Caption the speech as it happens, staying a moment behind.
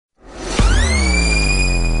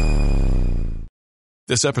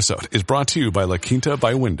This episode is brought to you by La Quinta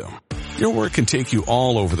by Wyndham. Your work can take you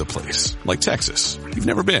all over the place, like Texas. You've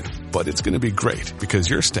never been, but it's going to be great because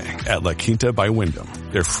you're staying at La Quinta by Wyndham.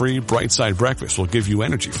 Their free Bright Side breakfast will give you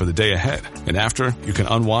energy for the day ahead. And after, you can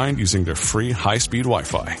unwind using their free high-speed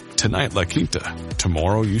Wi-Fi. Tonight, La Quinta.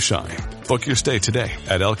 Tomorrow, you shine. Book your stay today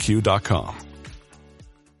at LQ.com.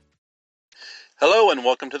 Hello and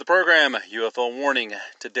welcome to the program, UFO Warning.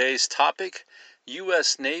 Today's topic,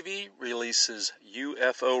 U.S. Navy releases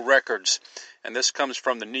UFO records. And this comes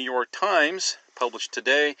from the New York Times, published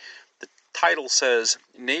today. The title says,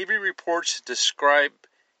 Navy reports describe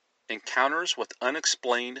encounters with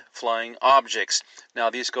unexplained flying objects. Now,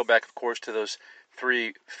 these go back, of course, to those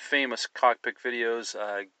three famous cockpit videos,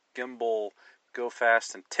 Gimbal, Go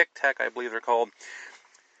Fast, and Tic Tac, I believe they're called.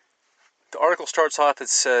 The article starts off, it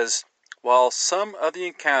says, while some of the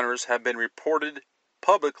encounters have been reported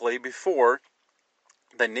publicly before,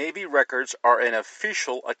 the Navy records are an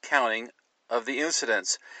official accounting of the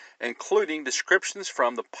incidents, including descriptions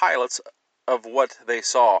from the pilots of what they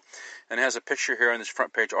saw. And it has a picture here in this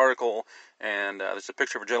front page article, and there's a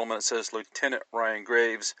picture of a gentleman that says Lieutenant Ryan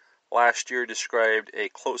Graves last year described a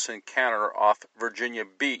close encounter off Virginia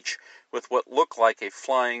Beach with what looked like a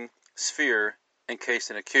flying sphere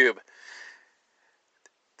encased in a cube.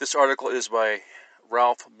 This article is by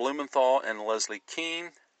Ralph Blumenthal and Leslie Keene,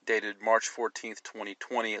 dated March 14,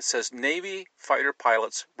 2020. It says, Navy fighter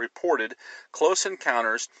pilots reported close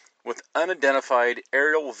encounters with unidentified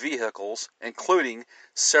aerial vehicles, including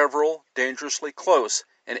several dangerously close,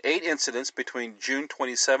 in 8 incidents between June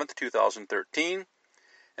 27, 2013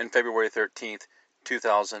 and February 13,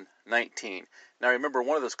 2019. Now remember,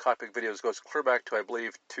 one of those cockpit videos goes clear back to, I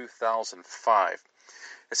believe, 2005.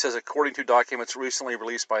 It says, according to documents recently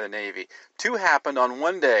released by the Navy, 2 happened on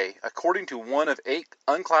one day, according to one of 8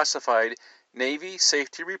 unclassified Navy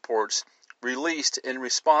safety reports released in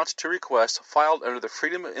response to requests filed under the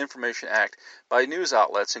Freedom of Information Act by news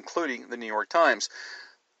outlets, including the New York Times.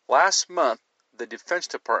 Last month, the Defense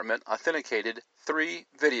Department authenticated 3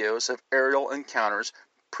 videos of aerial encounters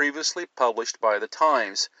previously published by the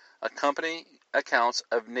Times, accompanying accounts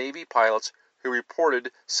of Navy pilots who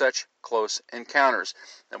reported such close encounters.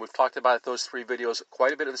 And we've talked about those 3 videos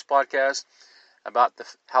quite a bit in this podcast, about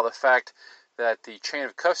how the fact that the chain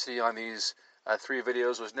of custody on these 3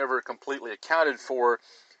 videos was never completely accounted for,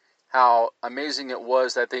 how amazing it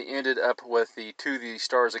was that they ended up with the To the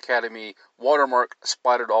Stars Academy watermark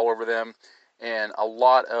splattered all over them, and a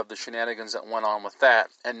lot of the shenanigans that went on with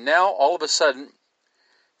that. And now, all of a sudden,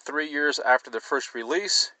 3 years after the first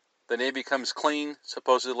release, the Navy comes clean,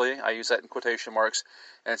 supposedly, I use that in quotation marks,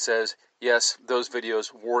 and says, yes, those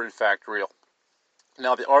videos were in fact real.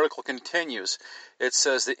 Now the article continues. It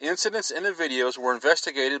says, the incidents in the videos were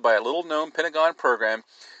investigated by a little-known Pentagon program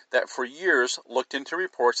that for years looked into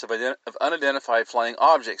reports of unidentified flying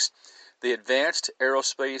objects, the Advanced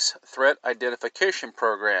Aerospace Threat Identification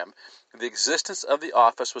Program. The existence of the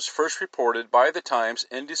office was first reported by the Times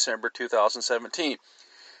in December 2017.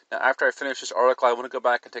 Now, after I finish this article, I want to go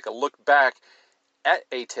back and take a look back at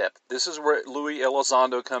ATIP. This is where Luis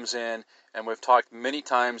Elizondo comes in, and we've talked many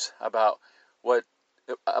times about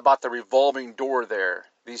the revolving door there.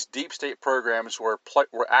 These deep state programs where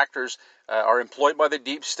actors are employed by the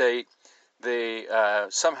deep state. They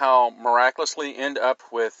somehow miraculously end up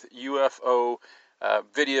with UFO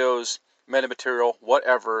videos, metamaterial,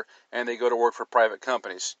 whatever, and they go to work for private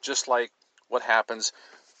companies, just like what happens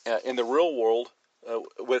in the real world.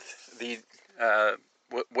 With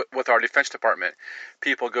our Defense Department,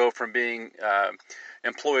 people go from being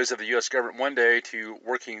employees of the U.S. government one day to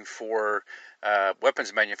working for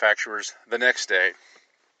weapons manufacturers the next day.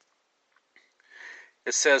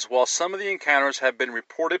 It says, while some of the encounters have been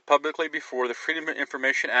reported publicly before, the Freedom of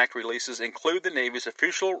Information Act releases include the Navy's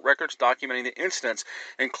official records documenting the incidents,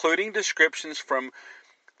 including descriptions from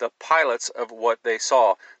the pilots of what they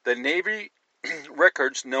saw. The Navy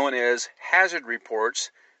records, known as hazard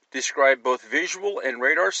reports, describe both visual and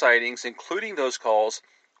radar sightings, including those calls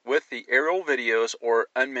with the aerial videos or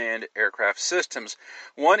unmanned aircraft systems.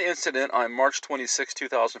 One incident on March 26,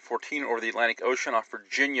 2014 over the Atlantic Ocean off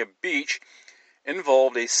Virginia Beach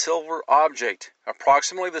involved a silver object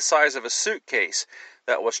approximately the size of a suitcase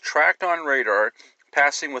that was tracked on radar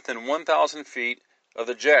passing within 1,000 feet of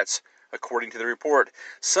the jets. According to the report,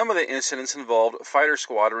 some of the incidents involved fighter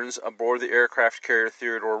squadrons aboard the aircraft carrier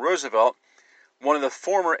Theodore Roosevelt. One of the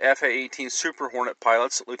former FA-18 Super Hornet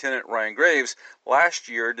pilots, Lieutenant Ryan Graves, last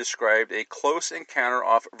year described a close encounter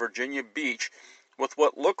off Virginia Beach with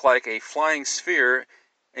what looked like a flying sphere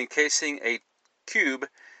encasing a cube,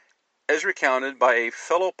 as recounted by a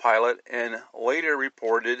fellow pilot and later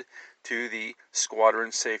reported to the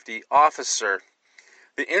squadron safety officer.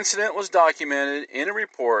 The incident was documented in a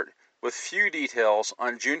report with few details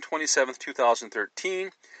on June 27,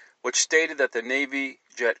 2013, which stated that the Navy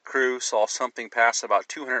jet crew saw something pass about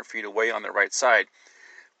 200 feet away on their right side,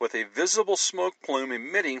 with a visible smoke plume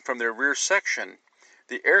emitting from their rear section.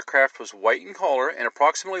 The aircraft was white in color and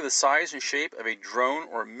approximately the size and shape of a drone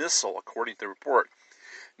or missile, according to the report.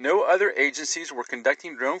 No other agencies were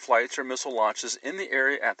conducting drone flights or missile launches in the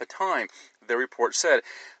area at the time, the report said.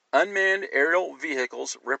 Unmanned aerial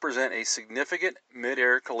vehicles represent a significant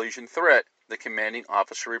mid-air collision threat, the commanding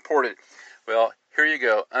officer reported. Well, here you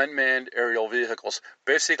go, unmanned aerial vehicles.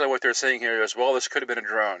 Basically what they're saying here is, well, this could have been a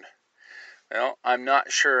drone. Well, I'm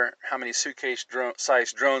not sure how many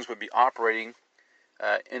suitcase-sized drones would be operating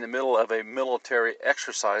in the middle of a military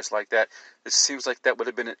exercise like that. It seems like that would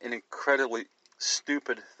have been an incredibly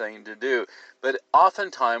stupid thing to do. But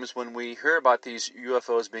oftentimes when we hear about these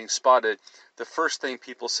UFOs being spotted, the first thing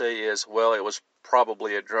people say is, well, it was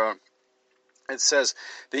probably a drone. It says,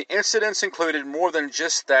 the incidents included more than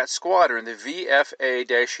just that squadron. The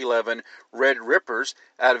VFA-11 Red Rippers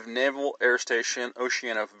out of Naval Air Station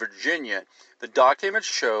Oceana, Virginia. The documents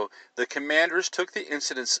show the commanders took the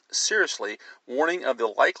incidents seriously, warning of the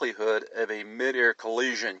likelihood of a mid-air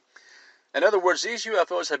collision. In other words, these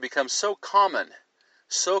UFOs have become so common,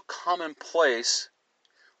 so commonplace,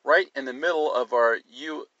 right in the middle of our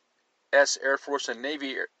U.S. Air Force and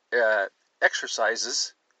Navy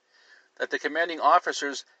exercises, that the commanding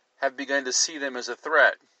officers have begun to see them as a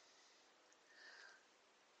threat.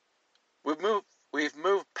 We've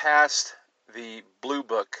moved past the Blue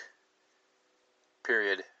Book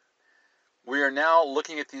period. We are now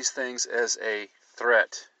looking at these things as a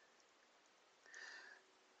threat.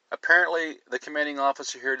 Apparently, the commanding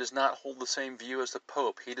officer here does not hold the same view as the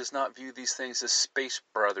Pope. He does not view these things as space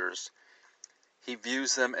brothers. He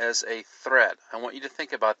views them as a threat. I want you to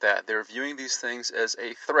think about that. They're viewing these things as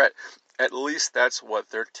a threat. At least that's what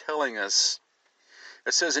they're telling us.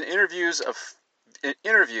 It says in interviews,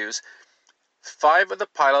 5 of the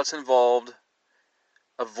pilots involved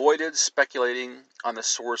avoided speculating on the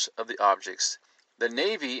source of the objects. The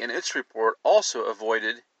Navy, in its report, also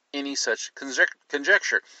avoided any such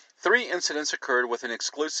conjecture. 3 incidents occurred within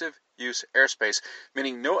exclusive use airspace,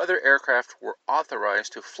 meaning no other aircraft were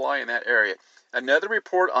authorized to fly in that area. Another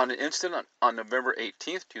report on an incident on November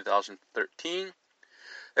 18, 2013,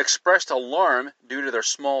 expressed alarm due to their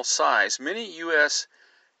small size. Many UASs,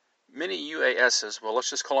 well, let's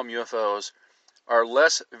just call them UFOs, are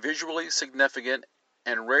less visually significant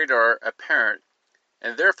and radar apparent,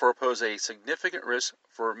 and therefore pose a significant risk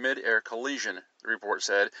for mid-air collision, the report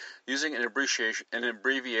said, using an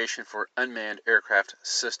abbreviation for unmanned aircraft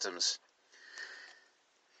systems.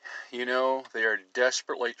 You know, they are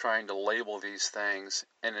desperately trying to label these things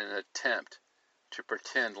in an attempt to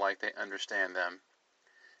pretend like they understand them.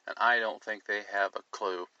 And I don't think they have a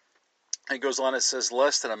clue. It goes on, it says,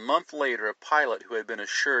 less than a month later, a pilot who had been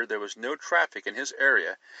assured there was no traffic in his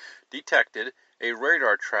area detected a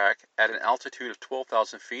radar track at an altitude of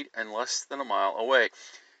 12,000 feet and less than a mile away.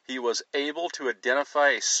 He was able to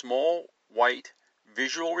identify a small white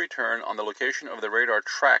visual return on the location of the radar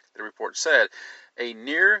track, the report said. A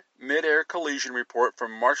near mid-air collision report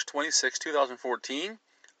from March 26, 2014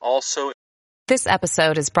 also. This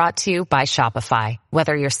episode is brought to you by Shopify.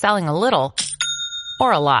 Whether you're selling a little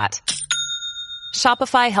or a lot,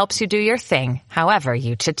 Shopify helps you do your thing, however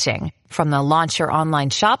you cha-ching. From the launch your online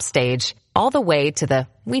shop stage, all the way to the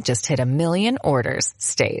we just hit 1 million orders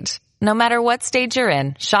stage. No matter what stage you're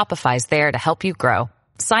in, Shopify's there to help you grow.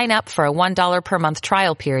 Sign up for a $1 per month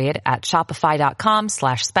trial period at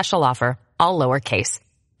shopify.com/special offer, all lowercase.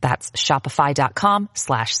 That's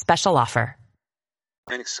shopify.com/special offer.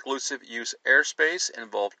 In exclusive use airspace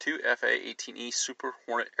involved 2 FA-18E Super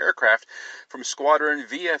Hornet aircraft from Squadron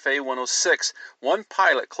VFA-106. One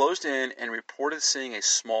pilot closed in and reported seeing a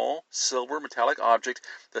small silver metallic object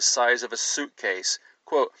the size of a suitcase.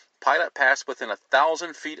 Quote, pilot passed within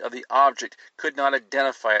 1,000 feet of the object, could not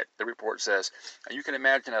identify it, the report says. And you can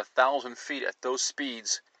imagine 1,000 feet at those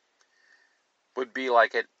speeds would be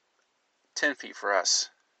like at 10 feet for us.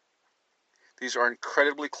 These are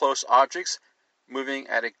incredibly close objects, moving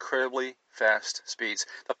at incredibly fast speeds.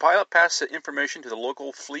 The pilot passed the information to the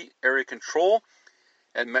local Fleet Area Control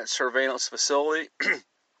and Met Surveillance Facility,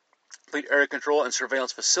 Fleet Area Control and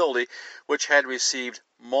Surveillance Facility, which had received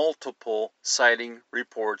multiple sighting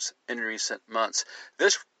reports in recent months.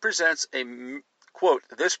 This presents a quote,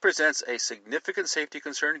 this presents a significant safety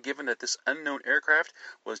concern given that this unknown aircraft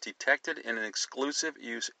was detected in an exclusive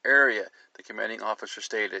use area, the commanding officer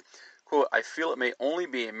stated. Quote, I feel it may only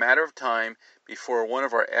be a matter of time before one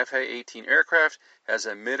of our FA-18 aircraft has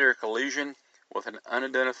a mid-air collision with an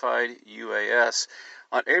unidentified UAS.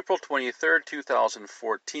 On April 23,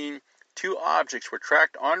 2014, 2 objects were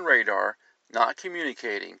tracked on radar, not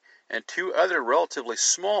communicating, and 2 other relatively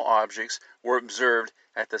small objects were observed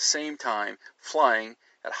at the same time, flying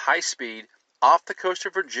at high speed off the coast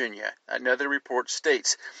of Virginia. Another report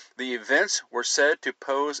states the events were said to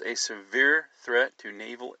pose a severe threat to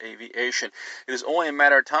naval aviation. It is only a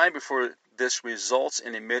matter of time before this results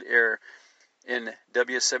in a mid-air in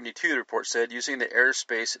W-72, the report said, using the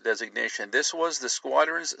airspace designation. This was the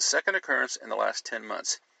squadron's second occurrence in the last 10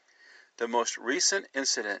 months. The most recent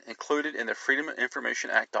incident included in the Freedom of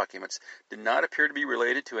Information Act documents did not appear to be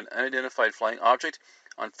related to an unidentified flying object.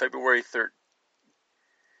 On February 3rd,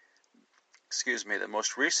 the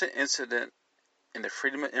most recent incident in the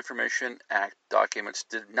Freedom of Information Act documents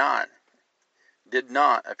did not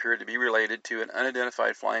appear to be related to an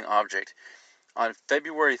unidentified flying object. On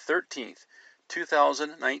February 13th,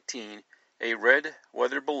 2019, a red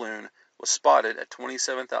weather balloon was spotted at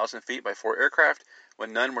 27,000 feet by 4 aircraft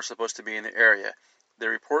when none were supposed to be in the area. The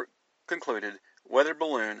report concluded, weather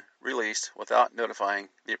balloon released without notifying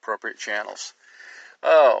the appropriate channels.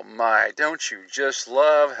 Oh my, don't you just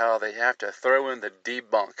love how they have to throw in the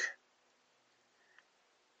debunk?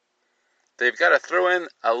 They've got to throw in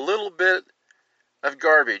a little bit of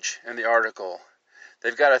garbage in the article.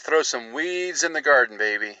 They've got to throw some weeds in the garden,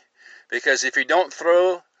 baby. Because if you don't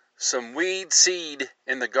throw some weed seed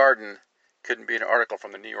in the garden, couldn't be an article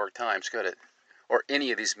from the New York Times, could it? Or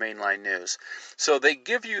any of these mainline news. So they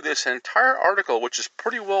give you this entire article, which is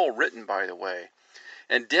pretty well written, by the way.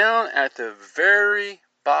 And down at the very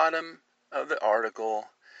bottom of the article,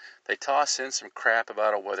 they toss in some crap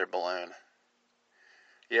about a weather balloon.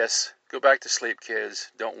 Yes, go back to sleep,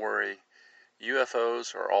 kids. Don't worry.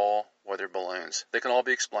 UFOs are all weather balloons. They can all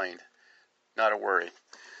be explained. Not a worry.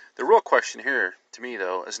 The real question here, to me,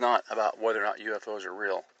 though, is not about whether or not UFOs are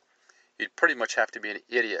real. You'd pretty much have to be an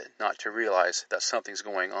idiot not to realize that something's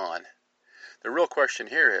going on. The real question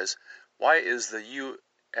here is, why is the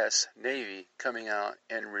U.S. Navy coming out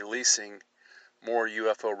and releasing more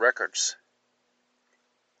UFO records?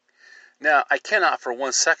 Now, I cannot for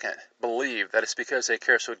 1 second believe that it's because they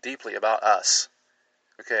care so deeply about us.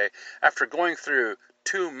 Okay, after going through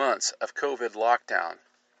 2 months of COVID lockdown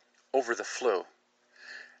over the flu,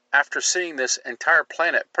 after seeing this entire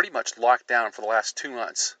planet pretty much locked down for the last 2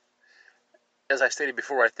 months, as I stated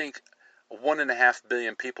before, I think 1.5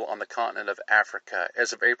 billion people on the continent of Africa.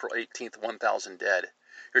 As of April 18th, 1,000 dead.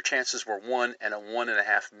 Your chances were 1 in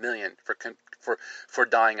 1.5 million for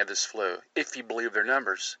dying of this flu, if you believe their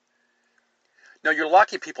numbers. Now, you're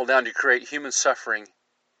locking people down to create human suffering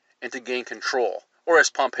and to gain control. Or as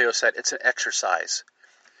Pompeo said, it's an exercise.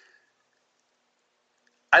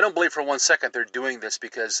 I don't believe for 1 second they're doing this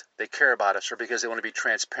because they care about us or because they want to be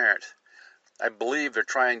transparent. I believe they're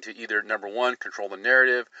trying to either, number 1, control the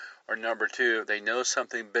narrative, or number 2, they know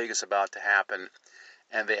something big is about to happen,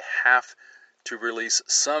 and they have to release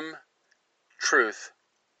some truth,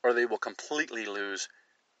 or they will completely lose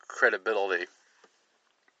credibility.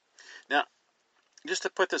 Now, just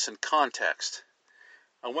to put this in context,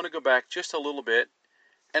 I want to go back just a little bit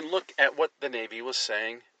and look at what the Navy was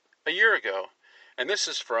saying a year ago. And this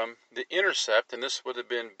is from The Intercept, and this would have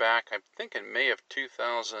been back, I think, in May of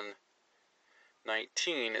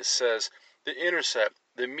 2019. It says, The Intercept,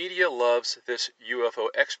 the media loves this UFO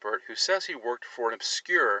expert who says he worked for an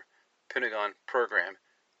obscure Pentagon program.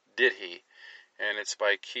 Did he? And it's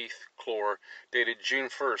by Keith Clore, dated June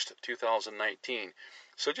 1st, 2019.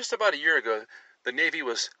 So just about a year ago, the Navy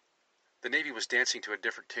was dancing to a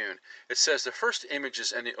different tune. It says the first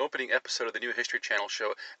images in the opening episode of the new History Channel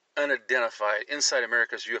show, Unidentified, Inside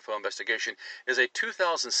America's UFO Investigation, is a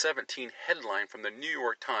 2017 headline from the New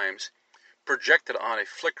York Times projected on a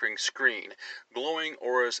flickering screen. Glowing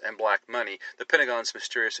auras and black money, the Pentagon's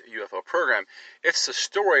mysterious UFO program. It's the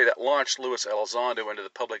story that launched Luis Elizondo into the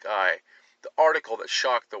public eye. The article that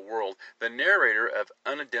shocked the world. The narrator of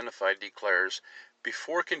Unidentified declares,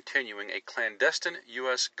 before continuing, a clandestine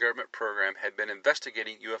U.S. government program had been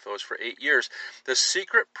investigating UFOs for 8 years. The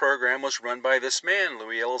secret program was run by this man,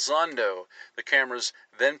 Luis Elizondo. The cameras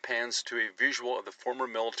then pans to a visual of the former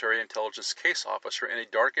military intelligence case officer in a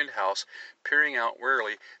darkened house, peering out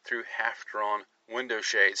warily through half-drawn window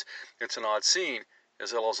shades. It's an odd scene.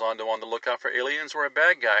 Is Elizondo on the lookout for aliens or a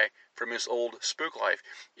bad guy from his old spook life?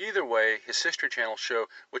 Either way, his History Channel show,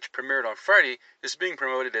 which premiered on Friday, is being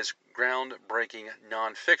promoted as groundbreaking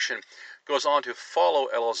nonfiction. Goes on to follow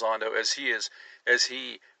Elizondo as he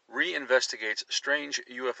reinvestigates strange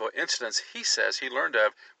UFO incidents he says he learned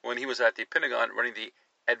of when he was at the Pentagon running the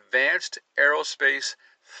Advanced Aerospace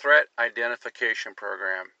Threat Identification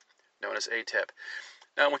Program, known as ATIP.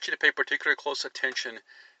 Now, I want you to pay particularly close attention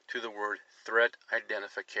to the word threat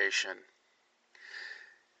identification.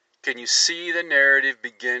 Can you see the narrative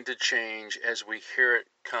begin to change as we hear it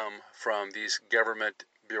come from these government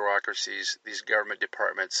bureaucracies, these government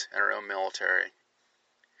departments, and our own military?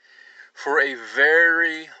 For a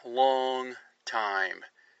very long time,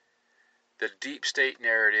 the deep state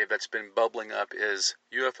narrative that's been bubbling up is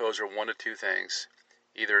UFOs are one of two things.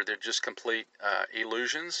 Either they're just complete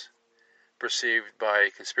illusions perceived by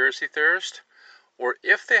conspiracy theorists, or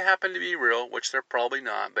if they happen to be real, which they're probably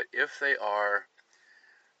not, but if they are,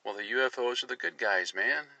 well, the UFOs are the good guys,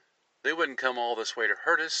 man. They wouldn't come all this way to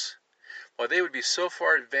hurt us. Well, they would be so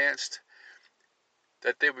far advanced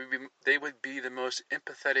that they would be the most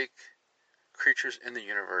empathetic creatures in the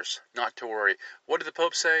universe. Not to worry. What did the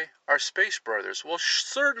Pope say? Our space brothers. Well,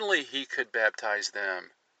 certainly he could baptize them.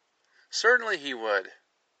 Certainly he would.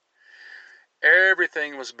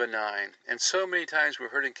 Everything was benign. And so many times we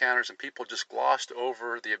heard encounters and people just glossed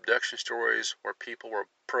over the abduction stories where people were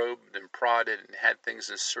probed and prodded and had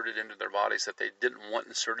things inserted into their bodies that they didn't want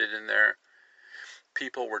inserted in there.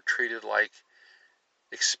 People were treated like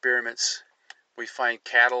experiments. We find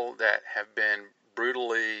cattle that have been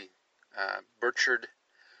brutally butchered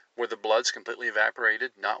where the blood's completely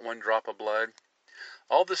evaporated, not one drop of blood.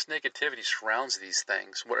 All this negativity surrounds these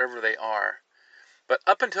things, whatever they are. But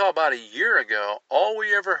up until about a year ago, all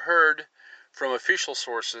we ever heard from official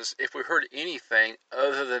sources, if we heard anything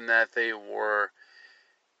other than that they were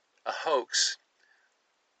a hoax,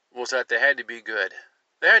 was that they had to be good.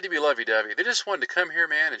 They had to be lovey-dovey. They just wanted to come here,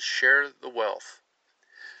 man, and share the wealth.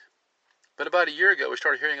 But about a year ago, we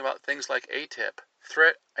started hearing about things like ATIP,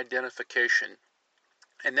 threat identification.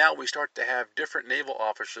 And now we start to have different naval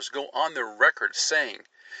officers go on their record saying,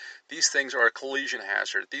 these things are a collision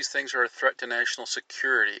hazard. These things are a threat to national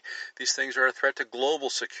security. These things are a threat to global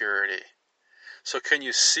security. So can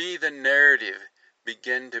you see the narrative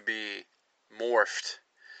begin to be morphed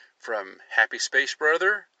from happy space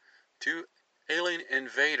brother to alien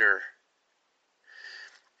invader?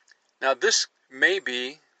 Now this may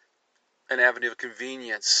be an avenue of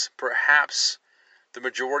convenience. Perhaps the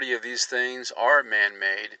majority of these things are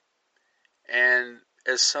man-made, and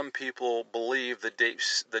as some people believe, the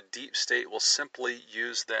deep state will simply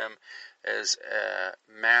use them as a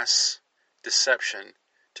mass deception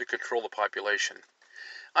to control the population.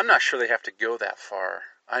 I'm not sure they have to go that far.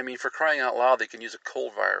 I mean, for crying out loud, they can use a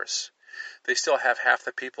cold virus. They still have half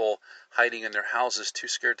the people hiding in their houses too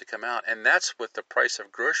scared to come out, and that's with the price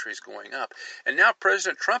of groceries going up. And now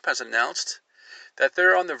President Trump has announced that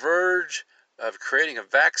they're on the verge of creating a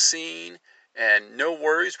vaccine, and no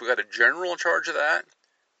worries, we got a general in charge of that.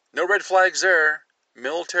 No red flags there.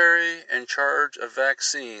 Military in charge of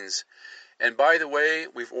vaccines. And by the way,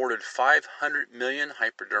 we've ordered 500 million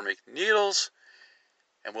hypodermic needles,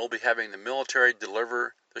 and we'll be having the military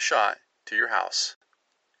deliver the shot to your house.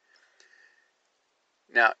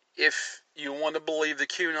 Now, if you want to believe the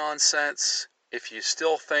Q nonsense, if you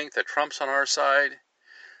still think that Trump's on our side,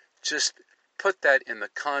 just put that in the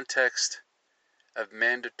context of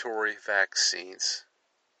mandatory vaccines.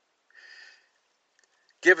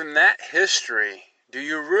 Given that history, do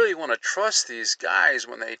you really want to trust these guys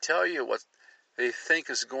when they tell you what they think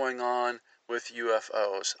is going on with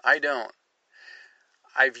UFOs? I don't.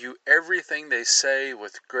 I view everything they say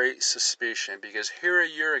with great suspicion, because here a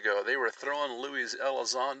year ago they were throwing Luis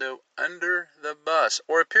Elizondo under the bus,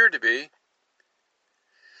 or appeared to be.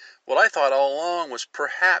 What I thought all along was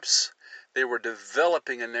perhaps they were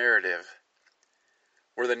developing a narrative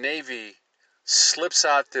where the Navy slips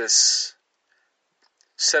out this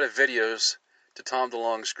set of videos to Tom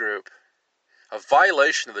DeLonge's group. A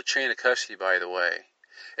violation of the chain of custody, by the way.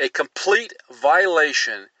 A complete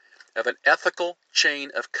violation of an ethical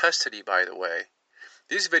chain of custody, by the way.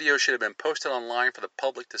 These videos should have been posted online for the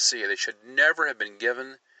public to see. They should never have been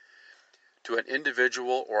given to an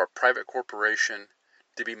individual or a private corporation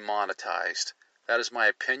to be monetized. That is my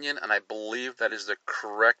opinion, and I believe that is the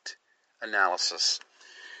correct analysis.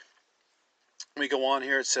 We go on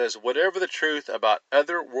here. It says, whatever the truth about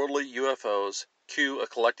otherworldly UFOs, cue a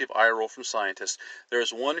collective eye roll from scientists, there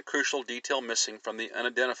is one crucial detail missing from the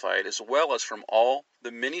unidentified, as well as from all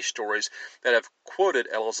the many stories that have quoted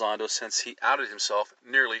Elizondo since he outed himself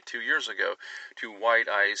nearly 2 years ago to Wide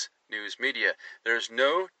Eyes News Media. There is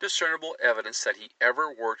no discernible evidence that he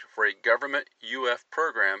ever worked for a government UF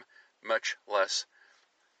program, much less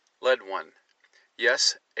led one.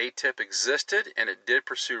 Yes, ATIP existed, and it did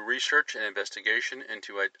pursue research and investigation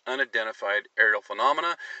into unidentified aerial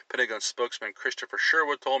phenomena, Pentagon spokesman Christopher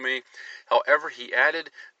Sherwood told me. However, he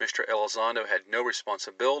added, Mr. Elizondo had no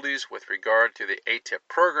responsibilities with regard to the ATIP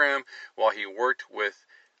program while he worked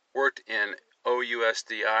in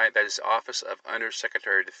OUSDI, that is the Office of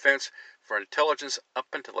Undersecretary of Defense for Intelligence, up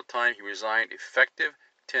until the time he resigned, effective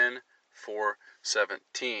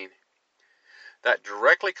 10/4/17. That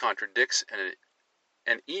directly contradicts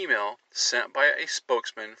an email sent by a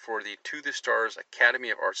spokesman for the To the Stars Academy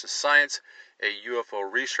of Arts and Science, a UFO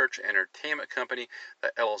research and entertainment company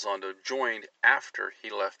that Elizondo joined after he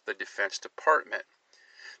left the Defense Department.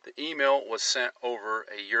 The email was sent over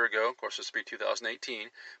a year ago, of course this would be 2018,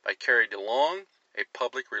 by Carrie DeLong, a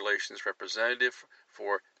public relations representative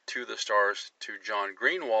for To the Stars, to John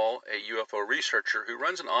Greenwald, a UFO researcher who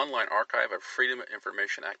runs an online archive of Freedom of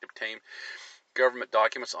Information Act obtained government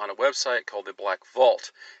documents on a website called the Black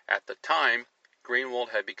Vault. At the time, Greenwald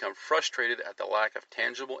had become frustrated at the lack of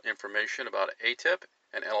tangible information about ATIP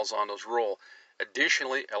and Elizondo's role.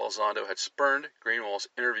 Additionally, Elizondo had spurned Greenwald's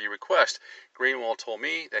interview request. Greenwald told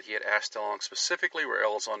me that he had asked DeLong specifically where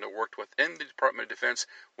Elizondo worked within the Department of Defense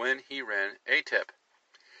when he ran ATIP.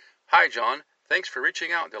 Hi, John. Thanks for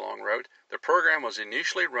reaching out, DeLong wrote. The program was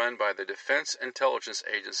initially run by the Defense Intelligence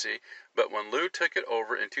Agency, but when Lou took it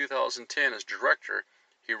over in 2010 as director,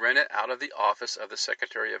 he ran it out of the Office of the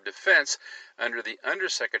Secretary of Defense under the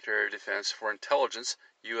Undersecretary of Defense for Intelligence,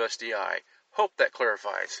 USDI. Hope that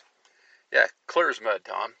clarifies. Yeah, clear as mud,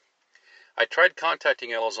 Tom. I tried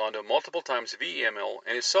contacting Elizondo multiple times via email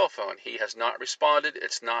and his cell phone. He has not responded.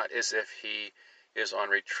 It's not as if he is on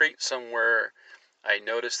retreat somewhere. I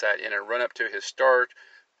noticed that in a run-up to his star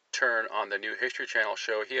turn on the new History Channel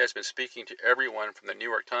show, he has been speaking to everyone from the New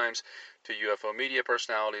York Times to UFO media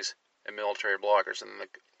personalities and military bloggers. And then the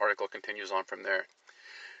article continues on from there.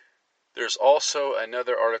 There's also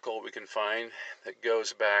another article we can find that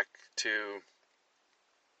goes back to,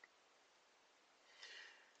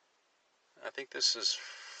 I think this is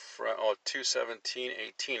from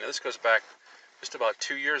 2/17/18. This goes back just about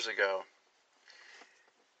 2 years ago.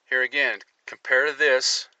 Here again, compare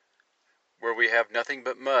this, where we have nothing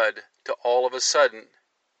but mud, to all of a sudden,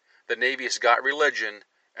 the Navy has got religion,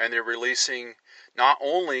 and they're releasing not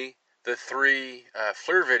only the 3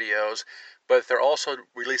 FLIR videos, but they're also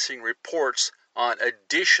releasing reports on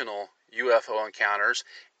additional UFO encounters,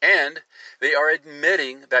 and they are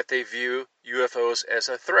admitting that they view UFOs as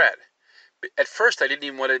a threat. At first, they didn't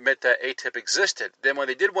even want to admit that ATIP existed. Then when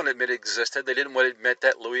they did want to admit it existed, they didn't want to admit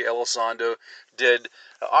that Louis Elizondo did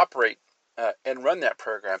operate and run that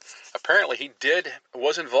program. Apparently, he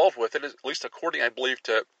was involved with it, at least according, I believe,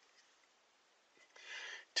 to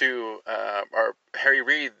our Harry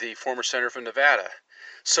Reid, the former senator from Nevada.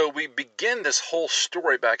 So we begin this whole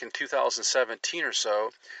story back in 2017 or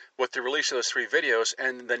so with the release of those 3 videos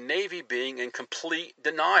and the Navy being in complete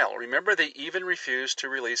denial. Remember, they even refused to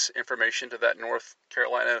release information to that North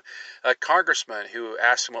Carolina congressman who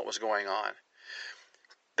asked him what was going on.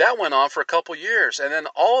 That went on for a couple years, and then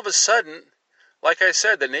all of a sudden, like I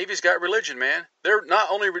said, the Navy's got religion, man. They're not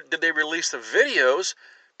only did they release the videos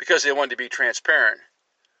because they wanted to be transparent,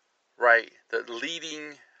 right? The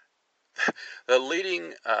leading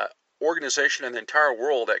organization in the entire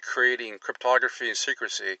world at creating cryptography and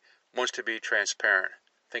secrecy wants to be transparent.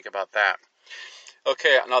 Think about that.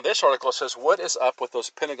 Okay, now this article says, what is up with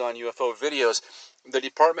those Pentagon UFO videos? The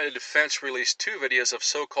Department of Defense released 2 videos of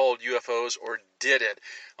so-called UFOs, or did it.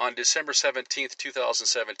 On December 17th,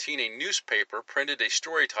 2017, a newspaper printed a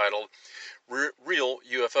story titled, Real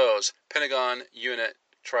UFOs, Pentagon Unit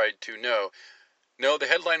Tried to Know. No, the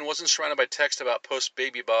headline wasn't surrounded by text about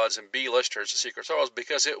post-baby bods and B-listers, the Secret Service,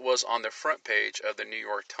 because it was on the front page of the New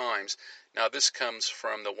York Times. Now, this comes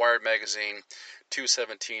from the Wired magazine,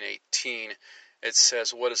 2/17/18. It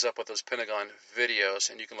says, what is up with those Pentagon videos?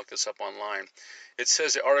 And you can look this up online. It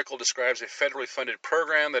says the article describes a federally funded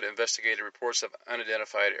program that investigated reports of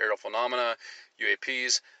unidentified aerial phenomena,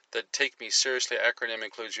 UAPs. The Take Me Seriously acronym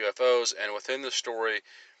includes UFOs, and within the story,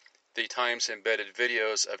 the Times embedded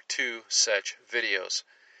videos of 2 such videos.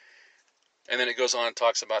 And then it goes on and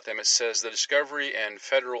talks about them. It says the discovery and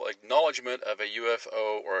federal acknowledgement of a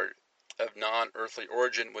UFO or of non-earthly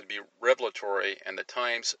origin would be revelatory, and the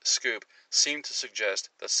Times scoop seemed to suggest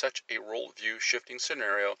that such a worldview shifting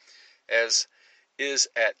scenario as is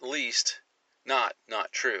at least not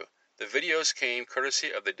true. The videos came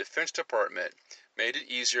courtesy of the Defense Department, made it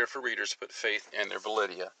easier for readers to put faith in their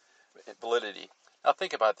validity. Now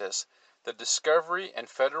think about this. The discovery and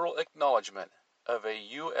federal acknowledgement of a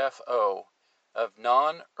UFO of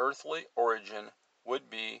non-earthly origin would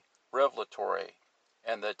be revelatory.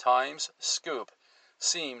 And the Times scoop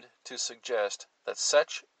seemed to suggest that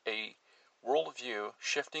such a worldview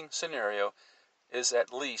shifting scenario is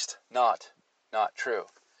at least not true.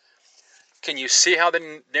 Can you see how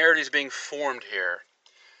the narrative is being formed here?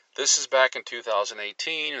 This is back in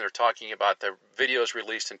 2018, and they're talking about the videos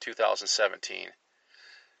released in 2017.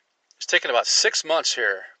 It's taken about 6 months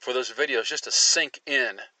here for those videos just to sink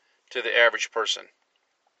in to the average person.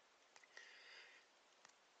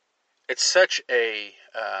 It's such a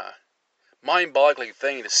mind-boggling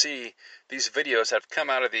thing to see these videos that have come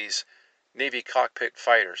out of these Navy cockpit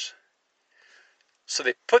fighters. So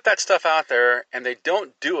they put that stuff out there, and they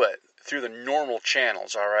don't do it through the normal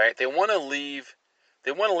channels, all right? They want to leave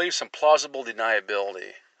some plausible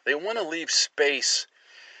deniability. They want to leave space.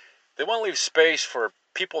 They want to leave space for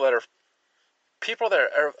people that have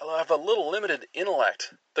a little limited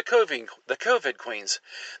intellect. The COVID queens.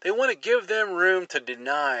 They want to give them room to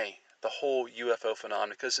deny the whole UFO phenomenon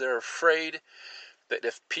because they're afraid that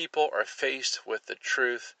if people are faced with the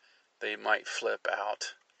truth, they might flip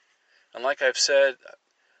out. And like I've said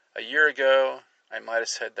a year ago, I might have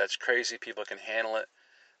said that's crazy, people can handle it.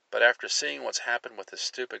 But after seeing what's happened with this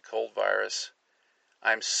stupid cold virus,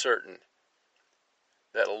 I'm certain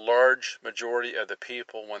that a large majority of the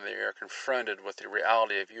people, when they are confronted with the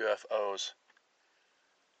reality of UFOs,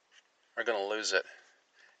 are going to lose it.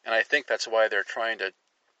 And I think that's why they're trying to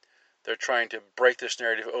break this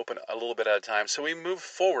narrative open a little bit at a time. So we move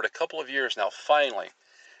forward a couple of years now. Finally,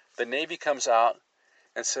 the Navy comes out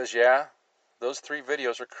and says, yeah, those 3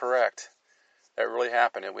 videos are correct. That really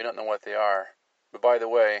happened, and we don't know what they are. But by the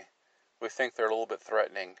way, we think they're a little bit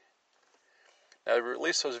threatening. Now, they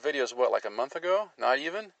released those videos, like a month ago? Not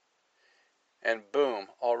even? And boom,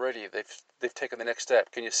 already they've taken the next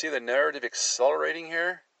step. Can you see the narrative accelerating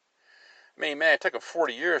here? I mean, man, it took them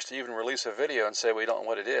 40 years to even release a video and say we don't know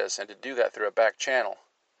what it is, and to do that through a back channel.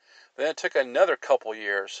 Then it took another couple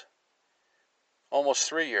years, almost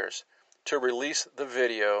 3 years, to release the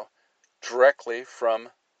video directly from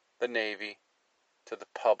the Navy to the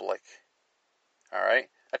public. All right?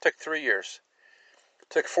 That took 3 years. It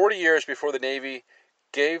took 40 years before the Navy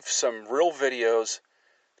gave some real videos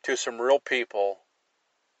to some real people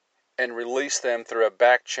and released them through a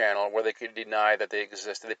back channel where they could deny that they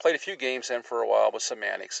existed. They played a few games then for a while with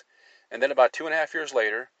semantics. And then about 2.5 years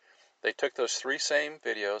later, they took those 3 same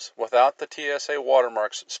videos without the TSA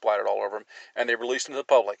watermarks splattered all over them, and they released them to the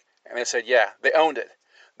public. And they said, yeah, they owned it.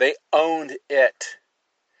 They owned it.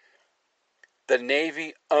 The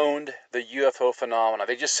Navy owned the UFO phenomena.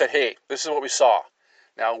 They just said, hey, this is what we saw.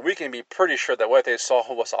 Now, we can be pretty sure that what they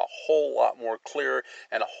saw was a whole lot more clear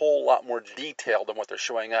and a whole lot more detailed than what they're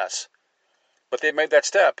showing us. But they made that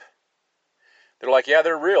step. They're like, yeah,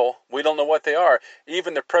 they're real. We don't know what they are.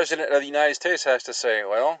 Even the President of the United States has to say,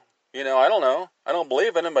 well, I don't know. I don't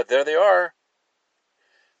believe in them, but there they are.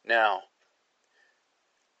 Now,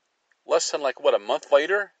 less than a month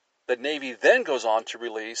later, the Navy then goes on to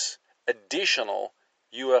release additional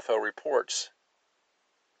UFO reports.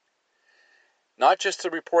 Not just the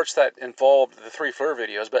reports that involved the 3 FLIR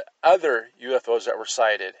videos, but other UFOs that were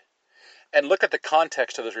sighted. And look at the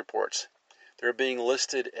context of those reports. They're being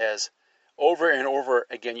listed as, over and over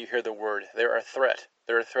again you hear the word, they're a threat.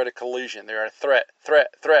 They're a threat of collision. They're a threat.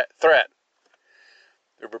 They're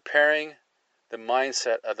preparing the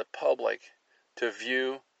mindset of the public to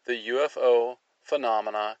view the UFO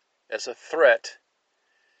phenomena as a threat.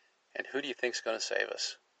 And who do you think is going to save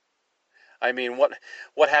us? I mean,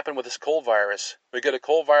 what happened with this cold virus? We get a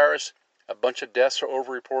cold virus, a bunch of deaths are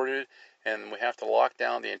overreported, and we have to lock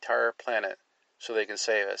down the entire planet so they can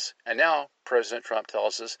save us. And now President Trump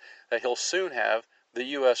tells us that he'll soon have the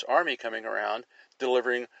U.S. Army coming around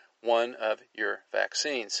delivering one of your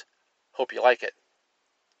vaccines. Hope you like it.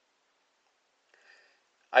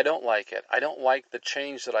 I don't like it. I don't like the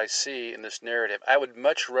change that I see in this narrative. I would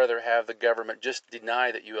much rather have the government just deny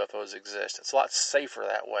that UFOs exist. It's a lot safer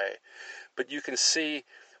that way. But you can see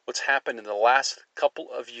what's happened in the last couple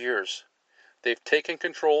of years. They've taken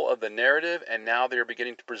control of the narrative, and now they're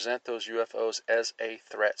beginning to present those UFOs as a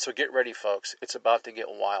threat. So get ready, folks. It's about to get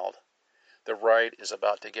wild. The ride is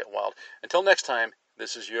about to get wild. Until next time,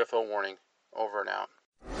 this is UFO Warning. Over and out.